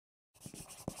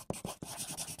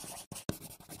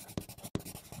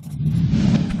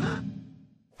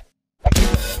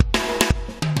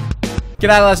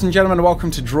G'day ladies and gentlemen,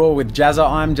 welcome to Draw with Jazza.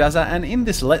 I'm Jazza, and in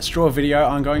this Let's Draw video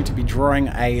I'm going to be drawing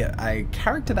a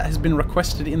character that has been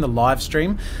requested in the live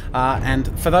stream. And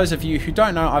for those of you who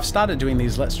don't know, I've started doing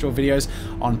these Let's Draw videos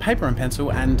on paper and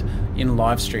pencil and in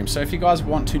live stream. So if you guys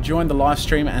want to join the live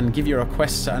stream and give your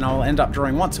requests, and I'll end up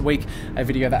drawing once a week a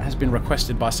video that has been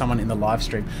requested by someone in the live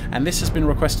stream. And this has been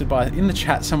requested by, in the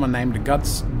chat, someone named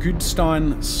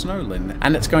Goodstein Snowlin,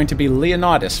 and it's going to be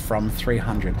Leonidas from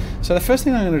 300. So the first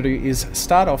thing I'm going to do is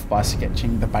start off by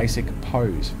sketching the basic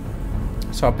pose.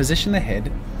 So I position the head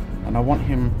and I want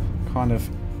him kind of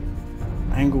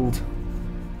angled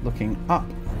looking up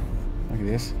like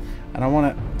this, and I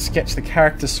want to sketch the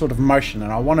character's sort of motion,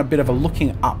 and I want a bit of a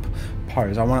looking up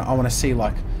pose. I want to see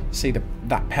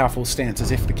that powerful stance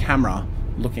as if the camera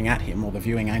looking at him, or the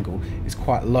viewing angle, is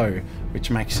quite low, which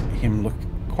makes him look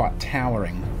quite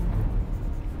towering.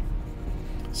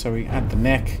 So we add the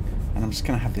neck, and I'm just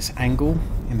going to have this angle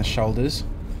in the shoulders,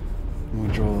 and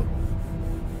we draw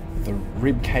the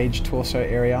rib cage torso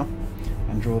area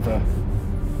and draw the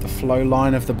flow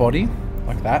line of the body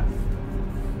like that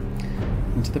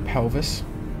into the pelvis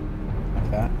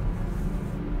like that,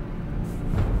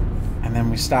 and then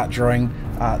we start drawing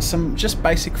some just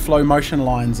basic flow motion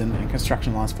lines and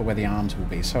construction lines for where the arms will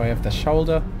be. So I have the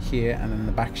shoulder here and then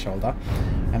the back shoulder,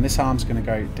 and this arm's going to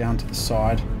go down to the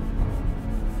side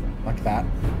like that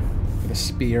with a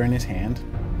spear in his hand.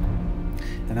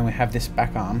 And then we have this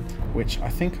back arm, which I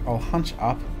think I'll hunch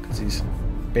up because he's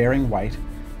bearing weight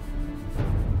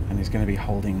and he's going to be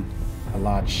holding a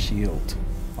large shield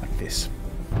like this.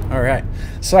 Alright,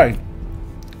 so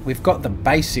we've got the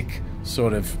basic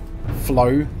sort of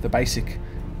flow, the basic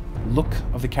look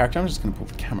of the character. I'm just going to pull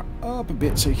the camera up a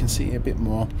bit so you can see a bit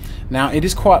more. Now it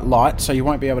is quite light, so you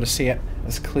won't be able to see it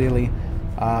as clearly,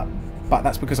 but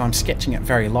that's because I'm sketching it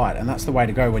very light, and that's the way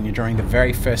to go when you're drawing the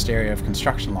very first area of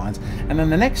construction lines. And then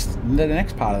the next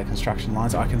part of the construction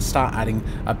lines, I can start adding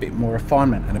a bit more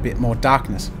refinement and a bit more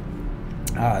darkness.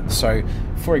 So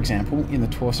for example, in the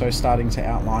torso, starting to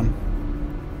outline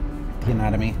the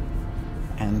anatomy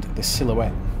and the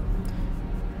silhouette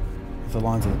of the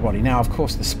lines of the body. Now of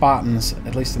course the Spartans,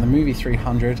 at least in the movie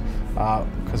 300,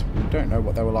 because we don't know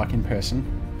what they were like in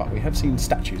person, but we have seen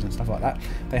statues and stuff like that,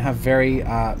 they have very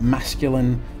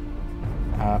masculine,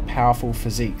 powerful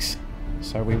physiques.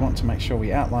 So we want to make sure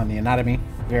we outline the anatomy,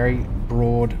 very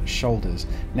broad shoulders.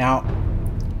 Now,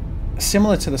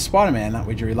 similar to the Spider-Man that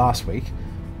we drew last week,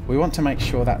 we want to make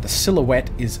sure that the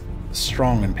silhouette is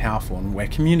strong and powerful, and we're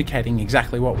communicating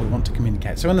exactly what we want to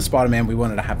communicate. So in the Spider-Man, we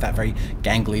wanted to have that very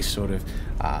gangly sort of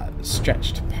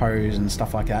stretched pose and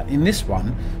stuff like that. In this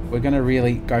one, we're going to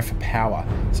really go for power.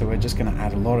 So we're just going to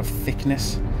add a lot of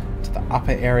thickness to the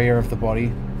upper area of the body.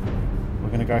 We're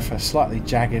going to go for slightly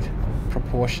jagged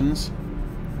proportions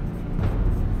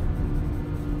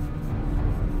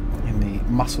in the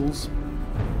muscles.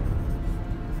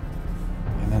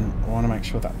 And then I want to make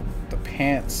sure that the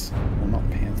pants, well not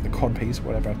the pants, the codpiece,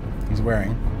 whatever he's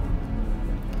wearing,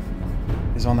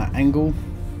 is on that angle.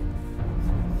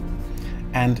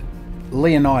 And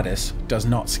Leonidas does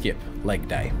not skip leg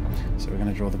day. So we're going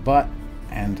to draw the butt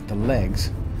and the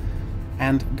legs.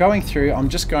 And going through, I'm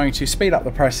just going to speed up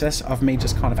the process of me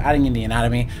just kind of adding in the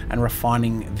anatomy and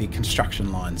refining the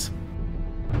construction lines.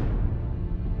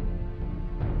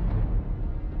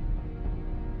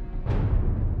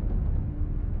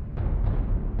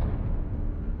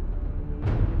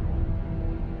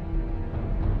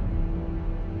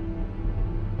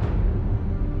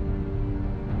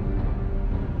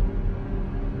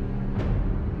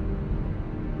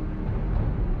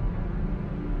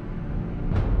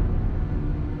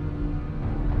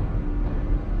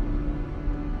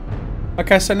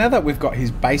 Okay, so now that we've got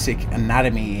his basic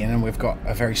anatomy in and we've got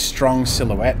a very strong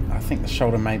silhouette, I think the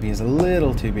shoulder maybe is a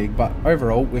little too big, but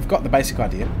overall we've got the basic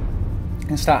idea,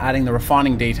 and start adding the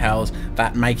refining details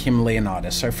that make him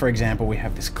Leonidas. So for example, we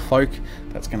have this cloak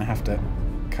that's going to have to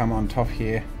come on top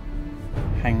here,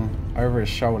 hang over his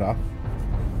shoulder,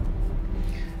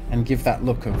 and give that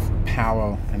look of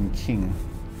power and king.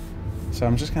 So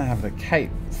I'm just going to have the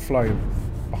cape flow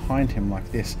behind him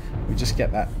like this. We just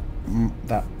get that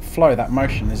flow, that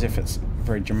motion, as if it's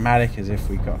very dramatic, as if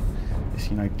we got this,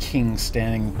 you know, king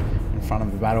standing in front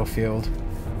of the battlefield.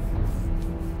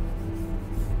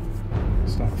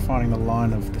 Start finding the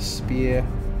line of the spear,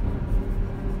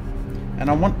 and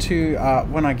I want to,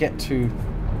 when I get to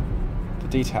the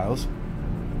details,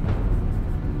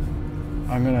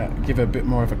 I'm going to give it a bit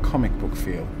more of a comic book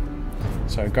feel.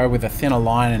 So go with a thinner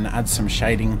line and add some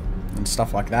shading and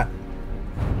stuff like that.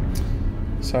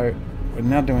 So we're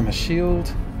now doing the shield,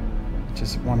 which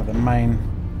is one of the main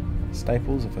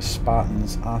staples of a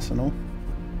Spartan's arsenal.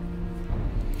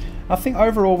 I think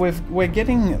overall we're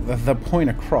getting the point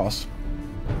across.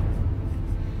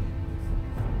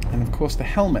 And of course the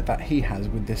helmet that he has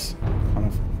with this kind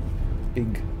of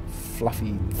big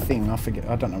fluffy thing,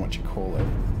 I don't know what you call it.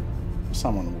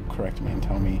 Someone will correct me and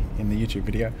tell me in the YouTube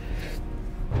video.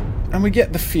 And we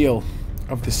get the feel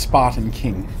of the Spartan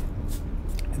king.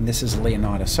 And this is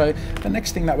Leonidas. So the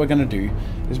next thing that we're going to do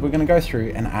is we're going to go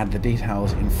through and add the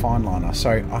details in fineliner. So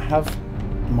I have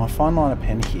my fineliner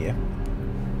pen here.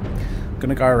 I'm going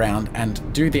to go around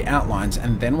and do the outlines,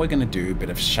 and then we're going to do a bit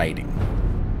of shading.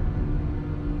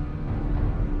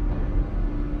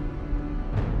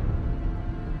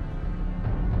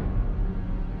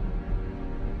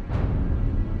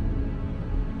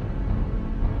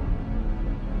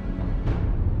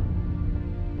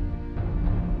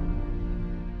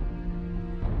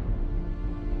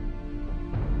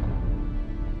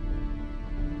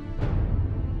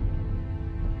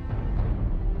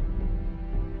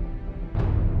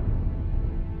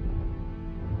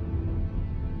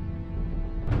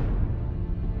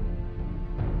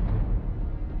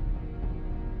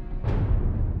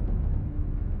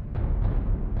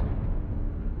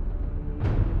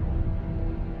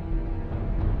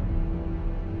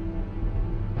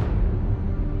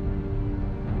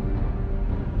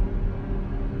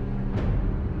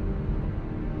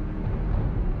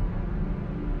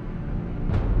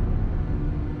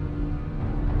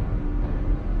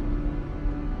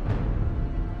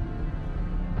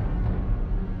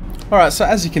 Alright, so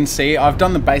as you can see, I've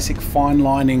done the basic fine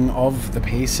lining of the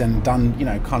piece and done, you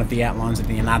know, kind of the outlines of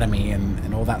the anatomy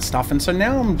and all that stuff. And so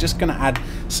now I'm just going to add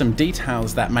some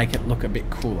details that make it look a bit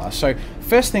cooler. So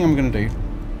first thing I'm going to do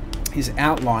is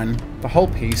outline the whole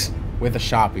piece with a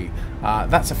Sharpie.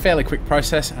 That's a fairly quick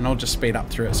process, and I'll just speed up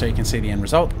through it so you can see the end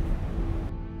result.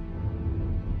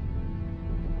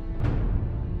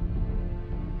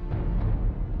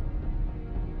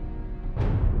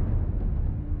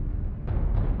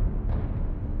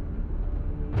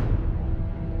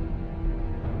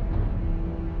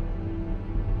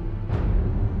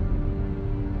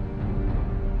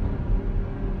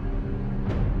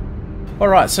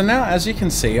 Alright, so now as you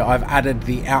can see, I've added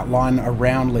the outline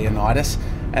around Leonidas,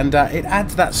 and it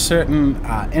adds that certain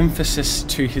emphasis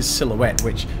to his silhouette,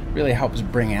 which really helps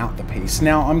bring out the piece.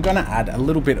 Now I'm going to add a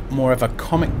little bit more of a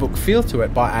comic book feel to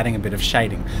it by adding a bit of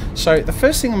shading. So the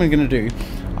first thing I'm going to do,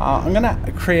 I'm going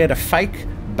to create a fake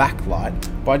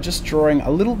backlight by just drawing a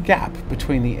little gap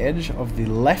between the edge of the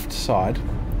left side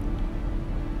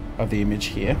of the image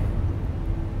here,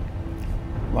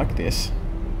 like this.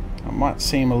 It might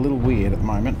seem a little weird at the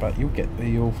moment, but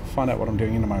you'll find out what I'm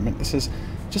doing in a moment. This is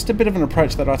just a bit of an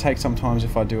approach that I take sometimes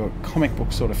if I do a comic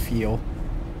book sort of feel.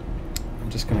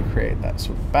 I'm just going to create that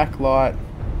sort of backlight,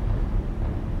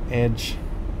 edge,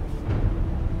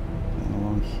 and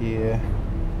along here,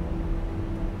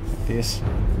 like this,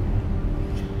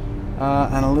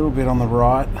 and a little bit on the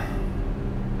right.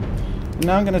 And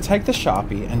now I'm going to take the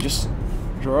Sharpie and just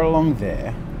draw it along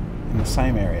there in the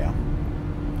same area,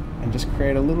 and just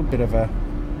create a little bit of a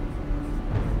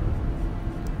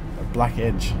black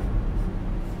edge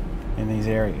in these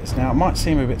areas. Now it might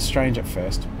seem a bit strange at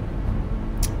first,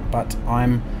 but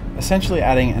I'm essentially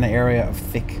adding an area of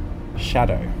thick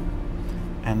shadow,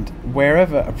 and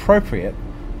wherever appropriate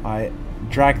I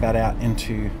drag that out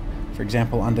into, for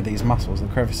example, under these muscles, the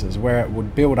crevices, where it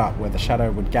would build up, where the shadow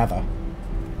would gather.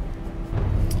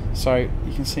 So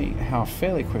you can see how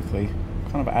fairly quickly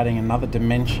kind of adding another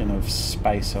dimension of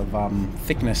space, of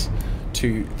thickness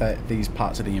to these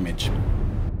parts of the image.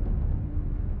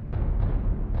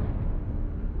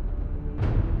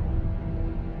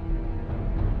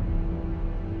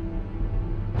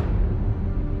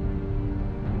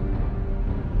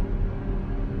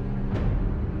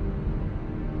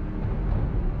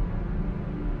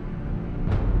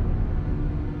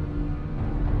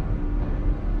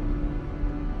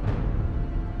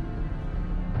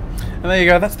 And there you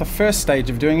go, that's the first stage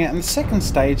of doing it. And the second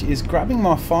stage is grabbing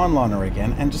my fine liner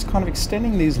again and just kind of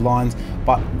extending these lines,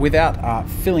 but without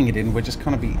filling it in. We're just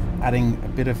kind of be adding a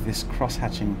bit of this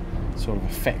cross-hatching sort of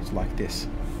effect like this.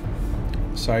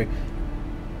 So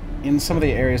in some of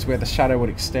the areas where the shadow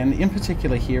would extend, in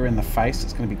particular here in the face,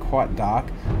 it's going to be quite dark.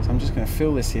 So I'm just going to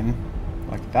fill this in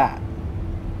like that.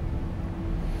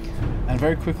 And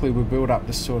very quickly we build up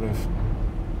this sort of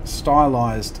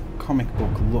stylized comic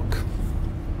book look.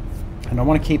 And I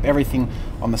want to keep everything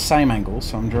on the same angle,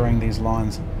 so I'm drawing these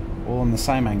lines all on the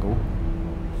same angle.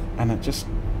 And it just,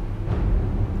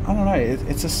 I don't know,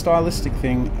 it's a stylistic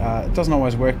thing. It doesn't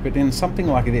always work, but in something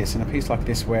like this, in a piece like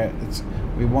this where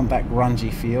we want that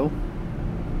grungy feel,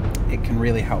 it can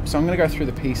really help. So I'm going to go through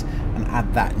the piece and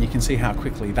add that, and you can see how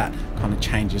quickly that kind of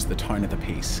changes the tone of the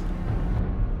piece.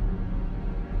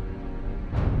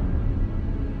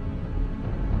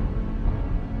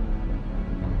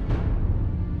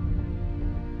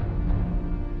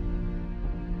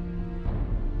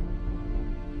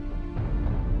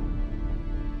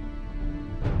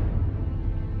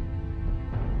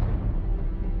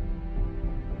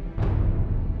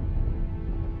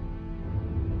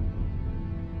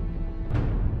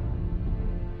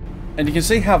 And you can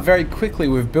see how very quickly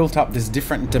we've built up this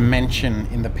different dimension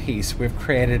in the piece. We've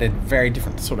created a very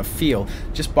different sort of feel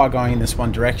just by going in this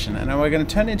one direction. And we're going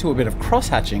to turn it into a bit of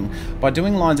cross-hatching by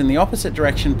doing lines in the opposite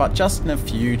direction, but just in a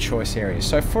few choice areas.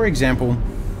 So for example,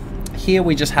 here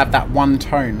we just have that one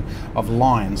tone of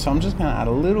line. So I'm just going to add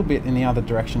a little bit in the other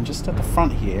direction, just at the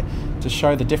front here, to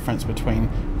show the difference between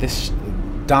this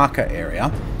darker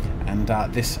area and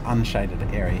this unshaded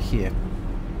area here.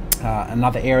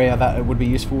 Another area that it would be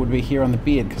useful would be here on the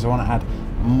beard, because I want to add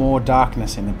more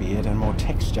darkness in the beard and more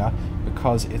texture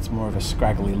because it's more of a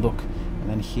scraggly look. And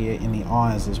then here in the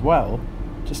eyes as well,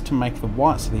 just to make the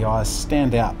whites of the eyes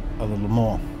stand out a little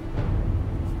more.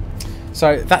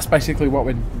 So that's basically what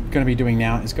we're going to be doing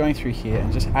now, is going through here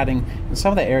and just adding in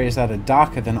some of the areas that are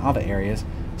darker than other areas,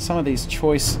 some of these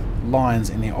choice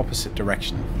lines in the opposite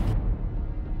direction.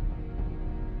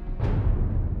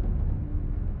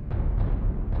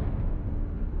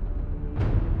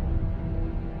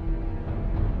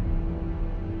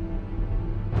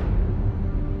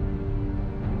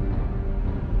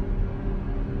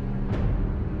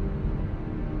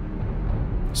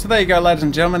 So there you go, ladies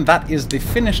and gentlemen, that is the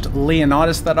finished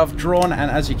Leonidas that I've drawn, and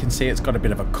as you can see, it's got a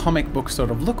bit of a comic book sort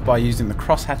of look by using the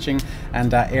cross-hatching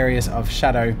and areas of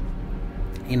shadow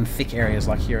in thick areas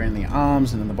like here in the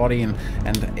arms and in the body, and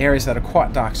areas that are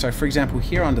quite dark. So for example,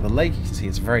 here under the leg, you can see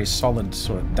it's a very solid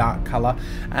sort of dark colour,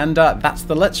 and that's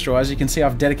the Let's Draw. As you can see,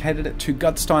 I've dedicated it to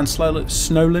Gudstein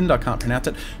Snowland, I can't pronounce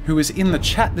it, who was in the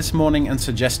chat this morning and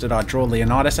suggested I draw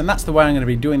Leonidas, and that's the way I'm going to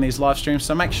be doing these live streams.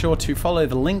 So make sure to follow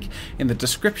the link in the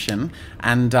description,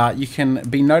 and you can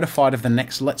be notified of the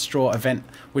next Let's Draw event,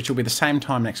 which will be the same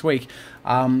time next week,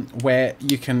 where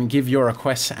you can give your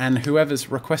requests, and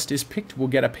whoever's request is picked will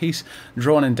get a piece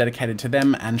drawn and dedicated to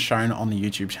them and shown on the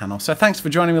YouTube channel. So thanks for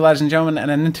joining me, ladies and gentlemen, and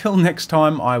until next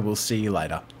time, I will see you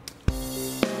later.